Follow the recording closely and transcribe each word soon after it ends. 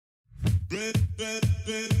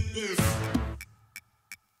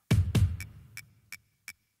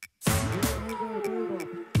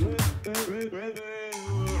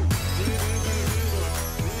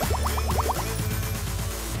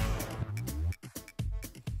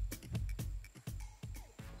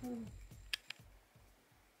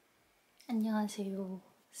안녕하세요.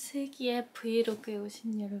 슬기의 브이로그에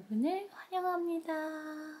오신 여러분을 환영합니다.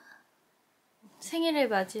 생일을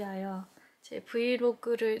맞이하여 제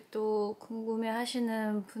브이로그를 또 궁금해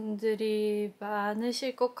하시는 분들이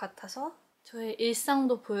많으실 것 같아서 저의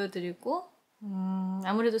일상도 보여드리고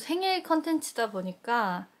아무래도 생일 컨텐츠다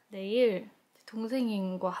보니까 내일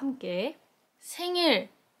동생님과 함께 생일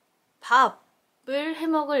밥을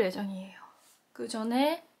해먹을 예정이에요. 그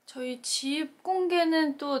전에 저희 집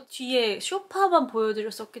공개는 또 뒤에 쇼파만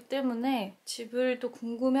보여드렸었기 때문에 집을 또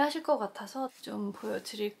궁금해 하실 것 같아서 좀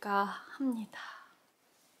보여드릴까 합니다.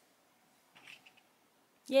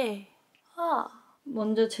 예.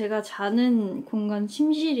 먼저 제가 자는 공간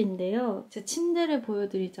침실인데요. 제 침대를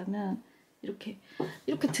보여드리자면 이렇게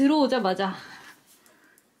들어오자마자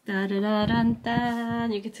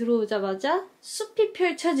따르라란딴 이렇게 들어오자마자 숲이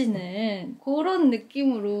펼쳐지는 그런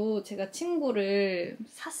느낌으로 제가 침구를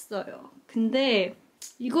샀어요. 근데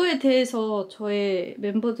이거에 대해서 저의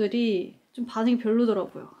멤버들이 좀 반응이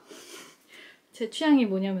별로더라고요. 제 취향이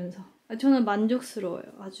뭐냐면서. 저는 만족스러워요.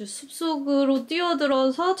 아주 숲속으로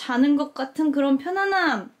뛰어들어서 자는 것 같은 그런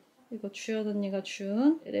편안함! 이거 주연 언니가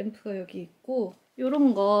준 램프가 여기 있고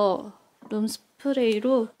이런 거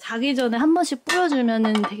룸스프레이로 자기 전에 한 번씩 뿌려주면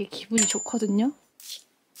되게 기분이 좋거든요.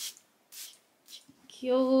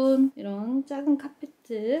 귀여운 이런 작은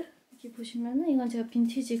카페트 여기 보시면은 이건 제가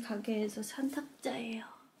빈티지 가게에서 산 탁자예요.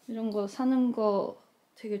 이런 거 사는 거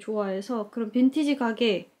되게 좋아해서 그런 빈티지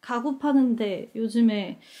가게 가구 파는데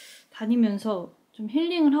요즘에 다니면서 좀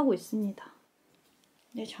힐링을 하고 있습니다.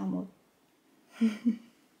 내 잠옷.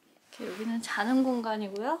 여기는 자는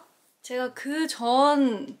공간이고요. 제가 그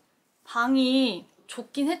전 방이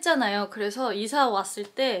좁긴 했잖아요. 그래서 이사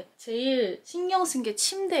왔을 때 제일 신경 쓴 게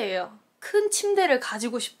침대예요. 큰 침대를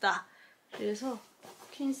가지고 싶다. 그래서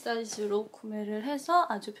퀸 사이즈로 구매를 해서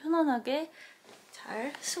아주 편안하게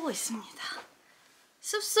잘 쓰고 있습니다.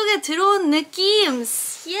 숲속에 들어온 느낌!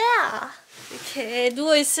 이렇게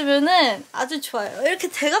누워있으면은 아주 좋아요. 이렇게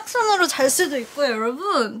대각선으로 잘 수도 있고요,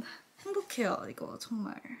 여러분. 행복해요, 이거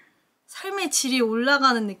정말. 삶의 질이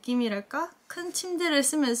올라가는 느낌이랄까? 큰 침대를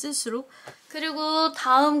쓰면 쓸수록. 그리고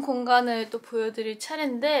다음 공간을 또 보여드릴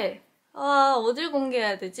차례인데 어딜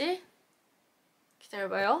공개해야 되지?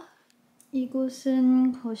 기다려봐요.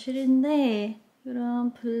 이곳은 거실인데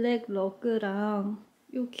이런 블랙 러그랑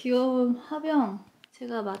이 귀여운 화병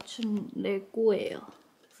제가 맞춘 레고예요.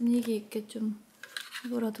 분위기 있게 좀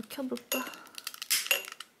이거라도 켜볼까? 야!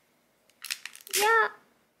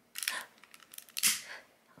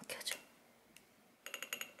 안 켜져.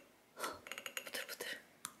 부들부들.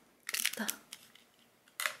 됐다.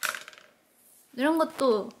 이런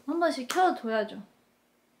것도 한 번씩 켜둬야죠.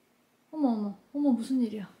 어머 무슨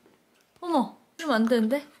일이야. 어머 이러면 안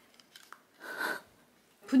되는데?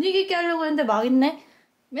 분위기 있게 하려고 했는데 망했네?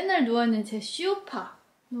 맨날 누워있는 제 쇼파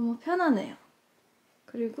너무 편하네요.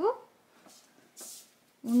 그리고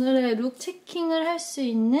오늘의 룩 체킹을 할 수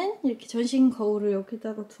있는 이렇게 전신 거울을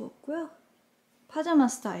여기다가 두었고요. 파자마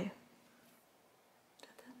스타일.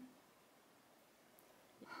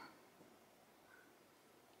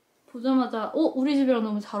 보자마자 우리 집이랑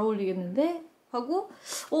너무 잘 어울리겠는데? 하고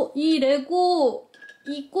이 레고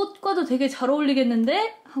이 꽃과도 되게 잘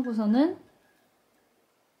어울리겠는데? 하고서는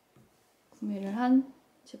구매를 한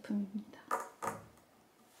제품입니다.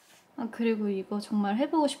 그리고 이거 정말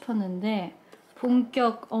해보고 싶었는데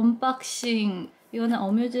본격 언박싱 이거는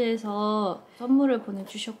어뮤즈에서 선물을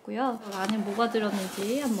보내주셨고요. 안에 뭐가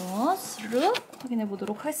들었는지 한번 스르륵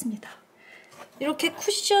확인해보도록 하겠습니다. 이렇게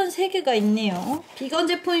쿠션 3개가 있네요. 비건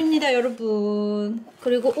제품입니다, 여러분.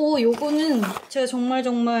 그리고 요거는 제가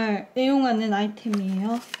정말 애용하는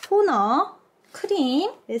아이템이에요. 토너, 크림,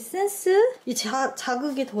 에센스. 이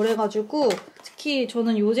자극이 덜해가지고 특히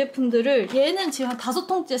저는 이 제품들을 얘는 지금 한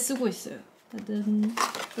 5통째 쓰고 있어요.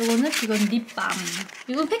 이거는 비건 립밤.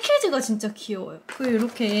 이건 패키지가 진짜 귀여워요. 그리고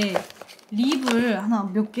이렇게 립을 하나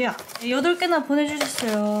몇 개야? 8개나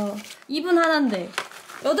보내주셨어요. 입은 하나인데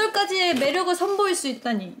 8가지의 매력을 선보일 수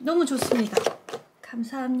있다니 너무 좋습니다.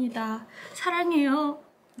 감사합니다. 사랑해요.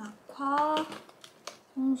 낙화,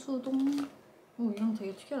 홍수동. 이런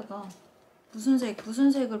되게 특이하다. 무슨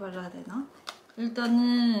색을 발라야 되나?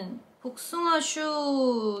 일단은 복숭아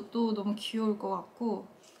슈도 너무 귀여울 것 같고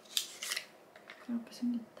이렇게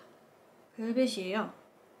생겼다. 벨벳이에요.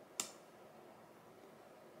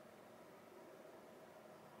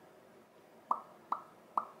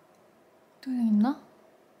 또 있나?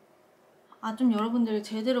 아, 좀 여러분들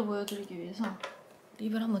제대로 보여드리기 위해서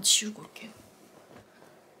립을 한번 지우고 올게요.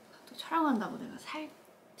 또 촬영한다고 내가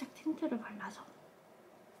살짝 틴트를 발라서.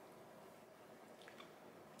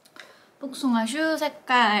 복숭아 슈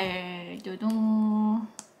색깔 두둥.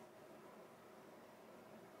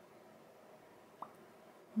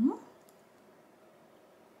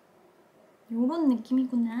 요런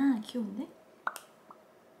느낌이구나. 귀여운데?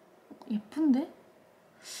 예쁜데?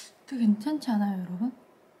 되게 괜찮지 않아요, 여러분?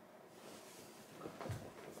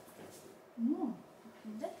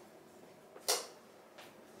 예쁜데?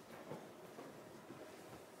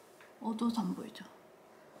 어두워서 안 보이죠?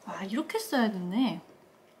 아, 이렇게 써야겠네.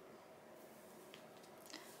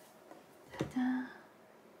 짜잔.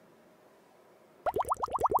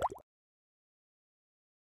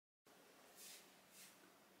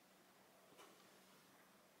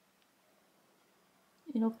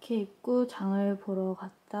 이렇게 입고 장을 보러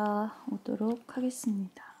갔다 오도록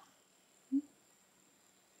하겠습니다.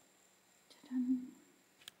 짜잔.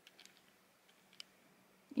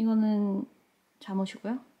 이거는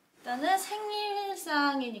잠옷이고요. 일단은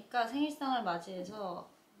생일상이니까 생일상을 맞이해서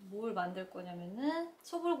뭘 만들 거냐면은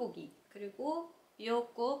소불고기 그리고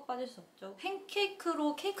미역국 빠질 수 없죠.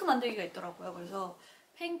 팬케이크로 케이크 만들기가 있더라고요. 그래서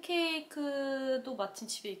팬케이크도 마침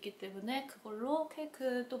집에 있기 때문에 그걸로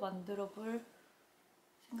케이크도 만들어 볼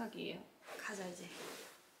생각이에요. 가자 이제.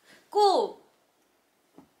 고!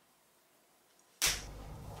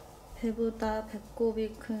 배보다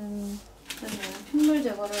배꼽이 큰 핏물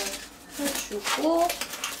제거를 해주고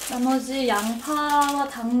나머지 양파와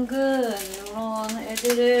당근 이런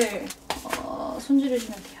애들을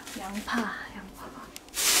손질해주면 돼요. 양파가.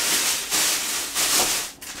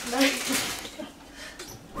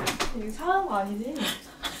 이거 상한 거 아니지?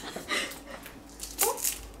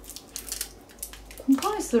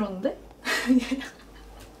 곰팡이 쓸었는데?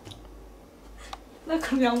 나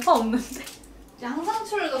그럼 양파 없는데?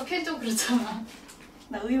 양상추를 넣기엔 좀 그렇잖아.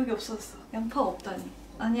 나 의욕이 없었어. 양파가 없다니.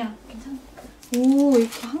 아니야, 괜찮아. 오,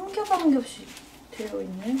 이렇게 한 겹 한 겹씩 되어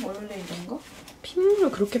있네. 원래 이런 거?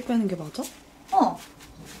 핏물을 그렇게 빼는 게 맞아?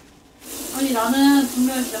 아니 나는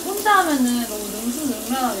분명히 진짜 혼자 하면은 너무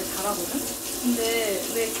능수능란하게 잘하거든? 근데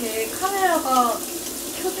왜 이렇게 카메라가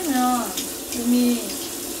켜지면 몸이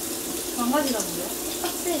망가지단 말이야?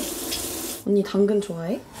 빡세. 언니 당근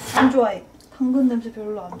좋아해? 안 좋아해. 당근 냄새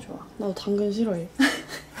별로 안 좋아. 나도 당근 싫어해.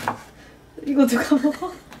 이거 누가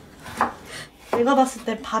먹어? 내가 봤을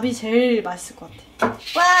때 밥이 제일 맛있을 것 같아.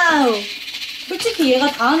 와우! 솔직히 얘가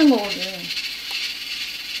다 하는 거거든.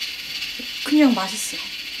 그냥 맛있어.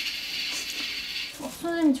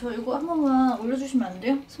 선생님 저 이거 한 번만 올려주시면 안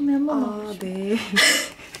돼요? 소매 한 번만. 아, 네.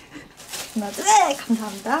 하나, 둘, 네!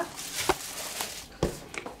 감사합니다.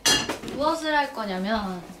 무엇을 할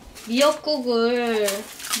거냐면 미역국을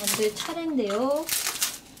만들 차례인데요.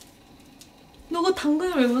 너가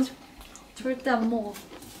당근을 왜 마셔? 절대 안 먹어.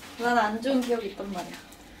 난 안 좋은 기억이 있단 말이야.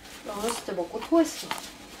 나 어렸을 때 먹고 토했어.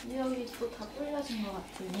 미역이 또 다 불려진 것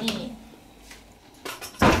같으니.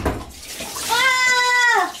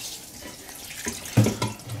 아!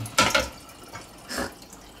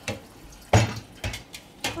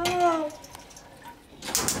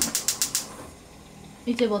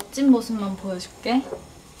 이제 멋진 모습만 보여줄게.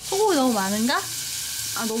 소고기 너무 많은가?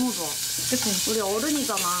 아, 너무 좋아. 그치? 우리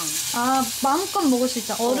어른이잖아. 아, 마음껏 먹을 수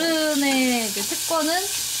있잖아. 어른의 이제 특권은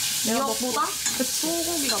내가 미역보다? 그치?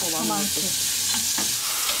 소고기가 더 더 많지.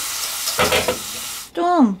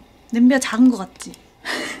 좀 냄비가 작은 것 같지?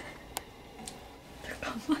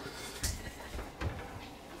 잠깐만.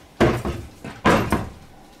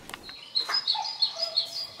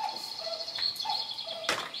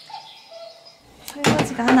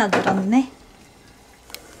 설거지가 하나 늘었네.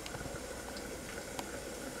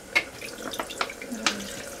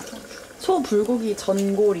 소불고기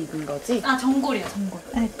전골 익은 거지? 아, 전골이야, 전골.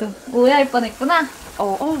 아니, 또 오해할 뻔했구나.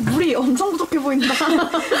 물이 엄청 부족해 보인다.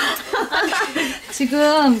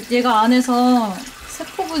 지금 얘가 안에서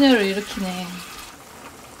세포 분열을 일으키네.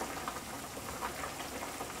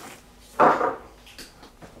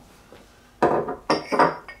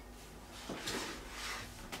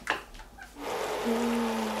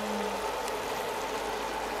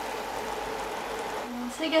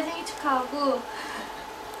 슬기야 생일 축하하고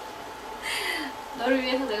너를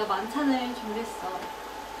위해서 내가 만찬을 준비했어.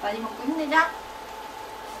 많이 먹고 힘내자.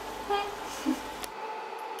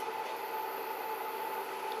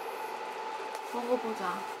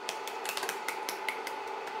 먹어보자.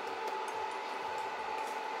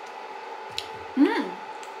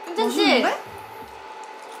 괜찮지?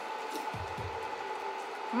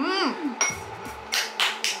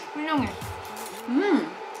 훌륭해.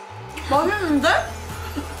 맛있는데?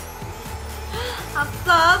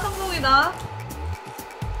 아싸, 성공이다.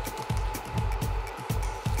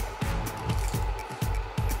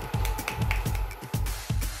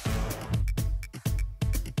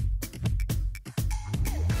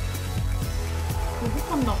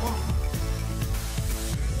 배고픈가 봐.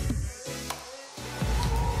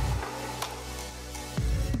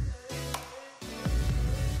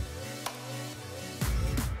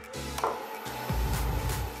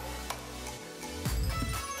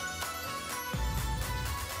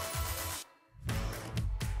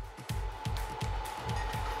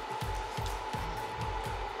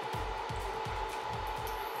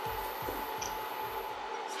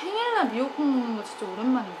 생일날 미역국 먹는 거 진짜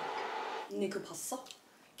오랜만인 것 같아. 언니 그거 봤어?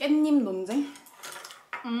 깻잎 논쟁?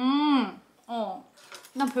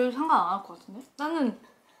 난 별 상관 안 할 것 같은데? 나는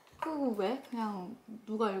그거 왜? 그냥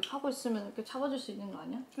누가 이렇게 하고 있으면 이렇게 잡아줄 수 있는 거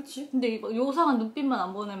아니야? 그치? 근데 이거 요상한 눈빛만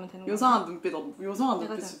안 보내면 되는 거야. 요상한 눈빛, 요상한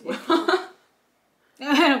내가 눈빛이 뭐야?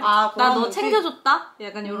 나 너 눈빛? 챙겨줬다?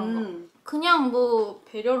 약간 이런 거. 그냥 뭐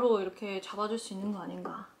배려로 이렇게 잡아줄 수 있는 거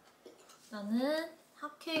아닌가. 나는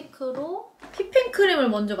핫케이크로 휘핑크림을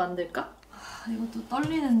먼저 만들까? 이것도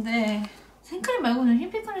떨리는데 생크림 말고는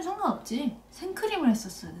휘핑크림 상관없지? 생크림을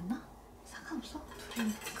했었어야 됐나? 상관없어?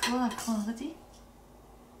 둘이 그거나 그지?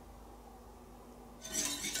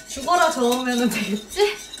 죽어라 저으면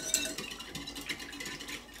되겠지?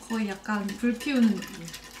 거의 약간 불 피우는 느낌.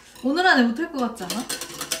 오늘 안에 못할 것 같지 않아?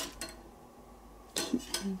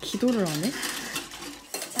 기도를 안 해?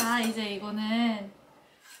 자, 이제 이거는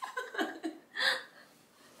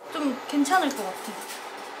좀 괜찮을 것 같아.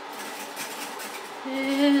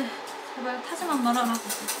 제발 타지만 말아라.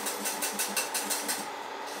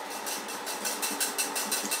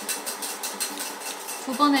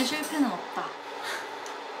 두 번의 실패는 없다.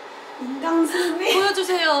 인강 승리.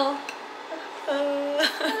 보여주세요.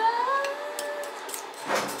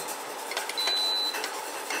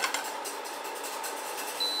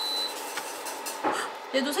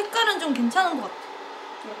 얘도 색깔은 좀 괜찮은 것 같아.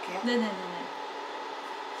 이렇게요? 네네네네.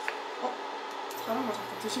 다른 거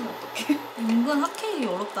자꾸 드시면 어떡해? 은근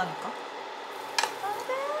핫케이크 어렵다니까?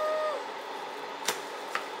 안돼!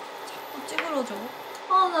 자꾸 찌그러져.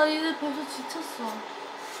 나 이제 벌써 지쳤어.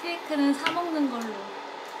 케이크는 사 먹는 걸로.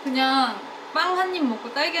 그냥 빵 한 입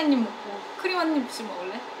먹고 딸기 한 입 먹고 크림 한 입씩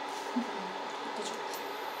먹을래? 그것도 좋고.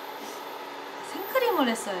 생크림을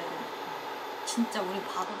했어야 돼. 진짜 우리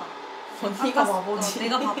바보다. 언니가 바보지.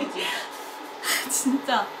 내가 바보지.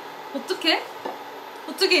 진짜 어떡해?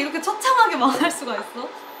 어떻게 이렇게 처참하게 망할 수가 있어?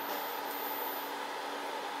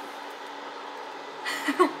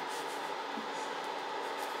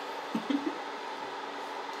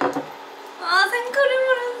 생크림을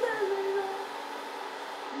했어야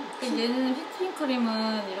돼. 얘는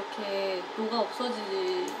휘핑크림은 이렇게 녹아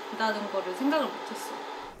없어진다는 거를 생각을 못했어.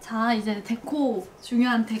 자, 이제 데코,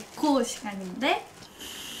 중요한 데코 시간인데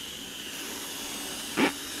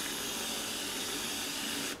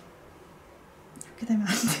이렇게 되면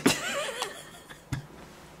안 돼.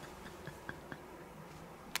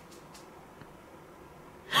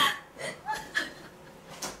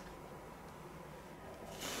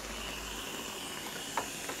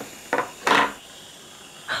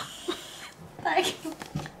 딸기.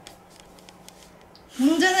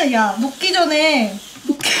 문제는 야 녹기 전에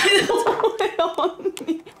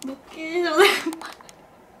언니. 녹기 전에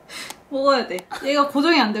먹어야 돼. 얘가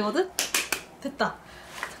고정이 안 되거든? 됐다.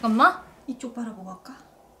 잠깐만. 이쪽 바라보고 할까?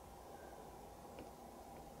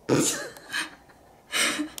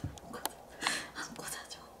 안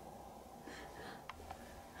꽂아줘.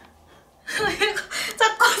 얘가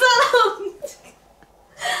자꾸 사람 움직여.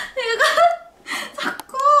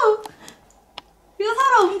 얘가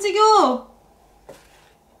사람 움직여.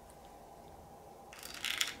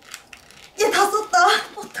 얘 다 썼다.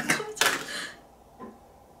 어떡하면 좋아.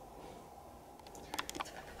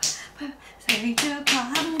 생일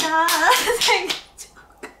축하한다. 생일 축하.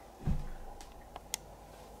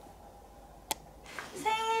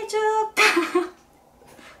 생일 축하.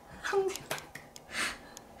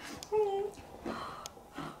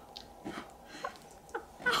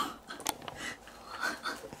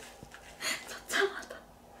 처참하다.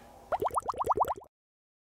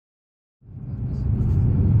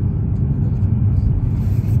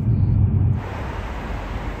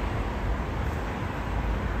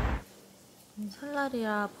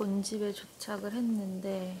 설날이라 본집에 도착을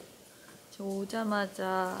했는데 저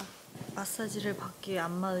오자마자 마사지를 받기 위해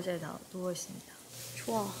안마 의자에 누워 있습니다.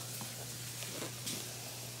 좋아.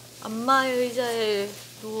 안마 의자에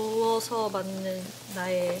누워서 맞는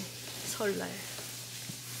나의 설날.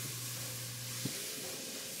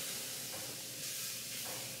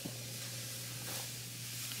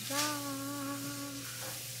 짠.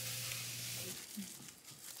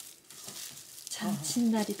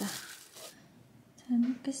 미친 날이다. 잘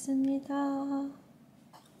먹겠습니다.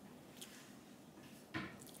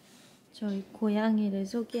 저희 고양이를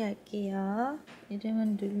소개할게요.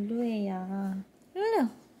 이름은 룰루예요. 룰루!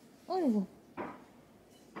 어이구.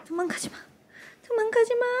 도망가지마.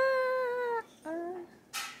 도망가지마.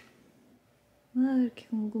 왜 이렇게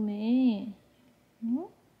궁금해? 응?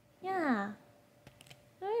 야.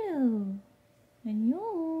 아유.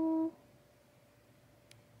 안녕.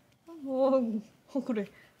 그래.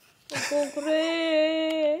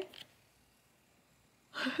 그래.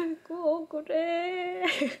 아이고, 그래.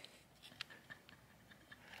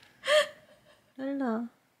 랄라.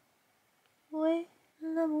 뭐해?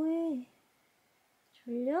 랄라 뭐해?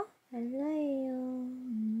 졸려? 랄라예요.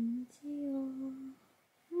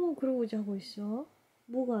 안녕하세요. 그러고 자고 있어.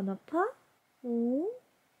 뭐가 안 아파?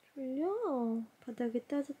 졸려? 바닥에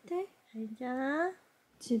따뜻해? 잘 자.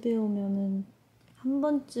 집에 오면은 한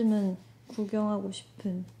번쯤은 구경하고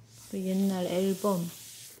싶은 그 옛날 앨범.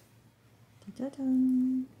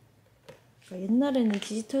 짜잔. 그러니까 옛날에는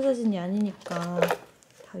디지털 사진이 아니니까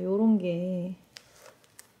다 요런 게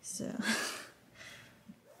있어요.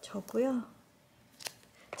 저고요.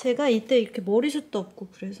 제가 이때 이렇게 머리숱도 없고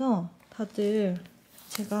그래서 다들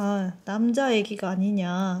제가 남자 애기가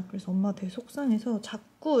아니냐 그래서 엄마가 되게 속상해서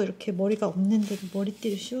자꾸 이렇게 머리가 없는데도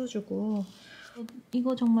머리띠를 씌워주고.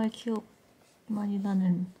 이거 정말 기억 많이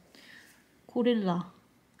나는 고릴라.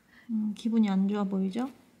 기분이 안 좋아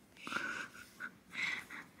보이죠?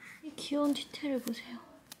 이 귀여운 디테일을 보세요.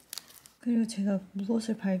 그리고 제가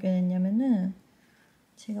무엇을 발견했냐면은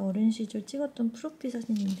제가 어린 시절 찍었던 프로필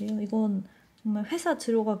사진인데요. 이건 정말 회사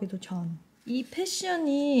들어가기도 전. 이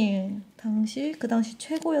패션이 그 당시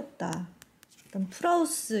최고였다. 약간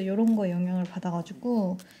풀하우스 이런 거에 영향을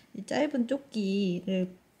받아가지고 이 짧은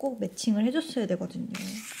조끼를 꼭 매칭을 해줬어야 되거든요.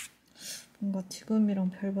 뭔가 지금이랑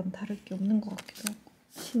별반 다를 게 없는 것 같기도 하고.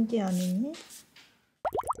 신기하네.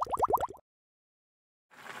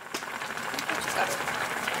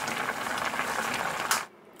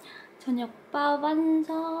 저녁밥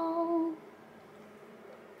완성.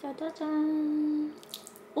 짜자잔.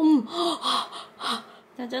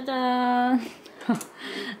 짜자잔.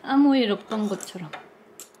 아무 일 없던 것처럼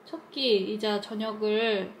첫 끼이자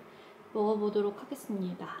저녁을 먹어보도록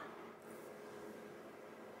하겠습니다.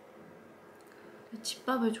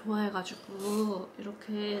 집밥을 좋아해가지고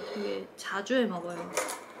이렇게 되게 자주 해 먹어요.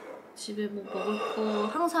 집에 뭐 먹을 거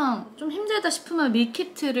항상 좀 힘들다 싶으면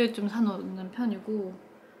밀키트를 좀 사놓는 편이고,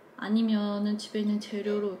 아니면은 집에 있는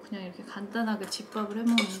재료로 그냥 이렇게 간단하게 집밥을 해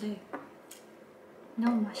먹는데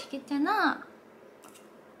너무 맛있겠잖아.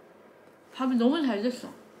 밥이 너무 잘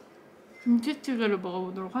됐어. 김치찌개를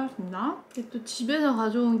먹어보도록 하겠습니다. 이게 또 집에서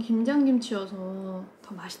가져온 김장김치여서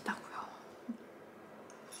더 맛있다고요.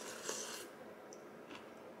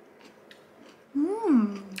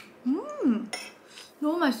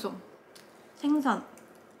 너무 맛있어. 생선.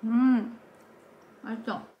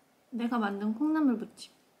 맛있어. 내가 만든 콩나물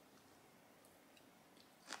무침.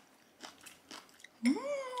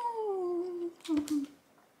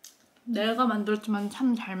 내가 만들었지만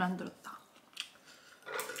참 잘 만들었다.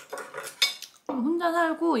 혼자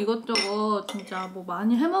살고 이것저것 진짜 뭐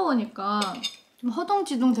많이 해먹으니까 좀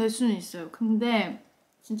허둥지둥 될 수는 있어요. 근데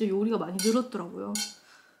진짜 요리가 많이 늘었더라고요.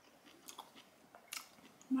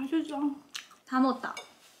 맛있어. 다 먹었다.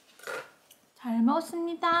 잘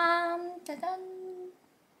먹었습니다. 짜잔.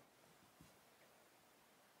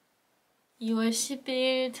 2월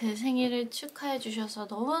 10일 제 생일을 축하해주셔서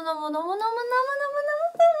너무너무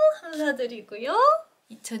감사드리고요.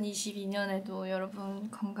 2022년에도 여러분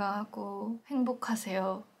건강하고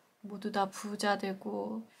행복하세요. 모두 다 부자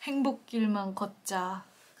되고 행복길만 걷자.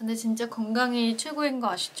 근데 진짜 건강이 최고인 거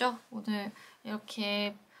아시죠? 오늘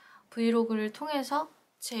이렇게 브이로그를 통해서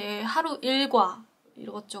제 하루 일과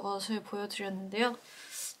이것저것을 보여드렸는데요.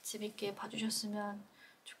 재밌게 봐주셨으면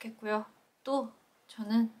좋겠고요. 또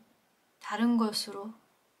저는 다른 것으로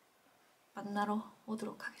만나러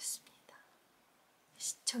오도록 하겠습니다.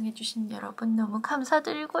 시청해주신 여러분 너무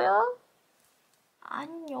감사드리고요.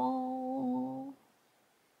 안녕.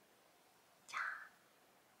 자.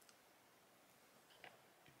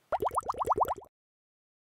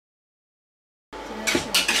 제가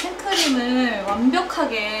지금 생크림을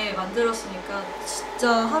완벽하게 만들었으니까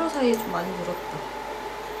진짜 하루 사이에 좀 많이 늘었다.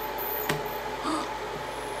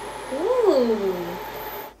 오!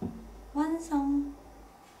 완성!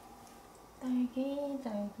 딸기.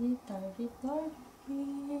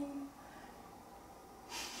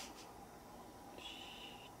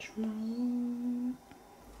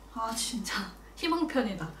 아 진짜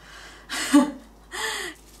희망편이다.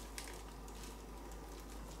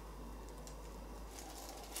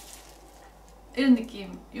 이런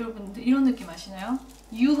느낌. 여러분들 이런 느낌 아시나요?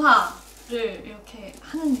 유화를 이렇게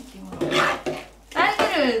하는 느낌으로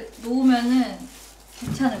딸기를 놓으면은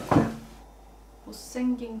괜찮을 거예요.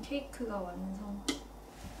 못생긴 케이크가 완성.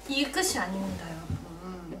 이게 끝이 아닙니다,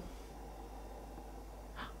 여러분.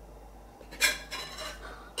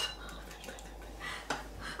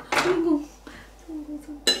 성공.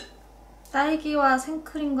 딸기와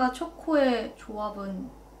생크림과 초코의 조합은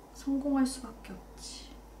성공할 수밖에 없지.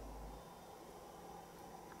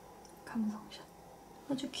 감성샷.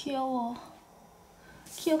 아주 귀여워.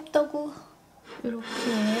 귀엽다고. 이렇게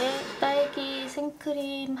딸기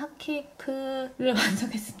생크림 핫케이크를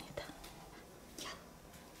완성했습니다.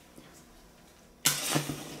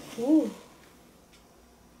 오.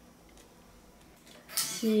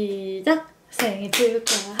 시작! 생일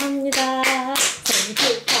축하합니다. 생일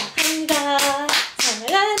축하합니다.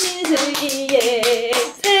 사랑하는 슬기의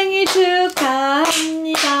생일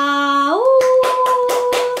축하합니다. 오!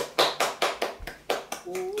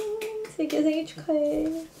 슬기의 생일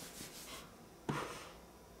축하해.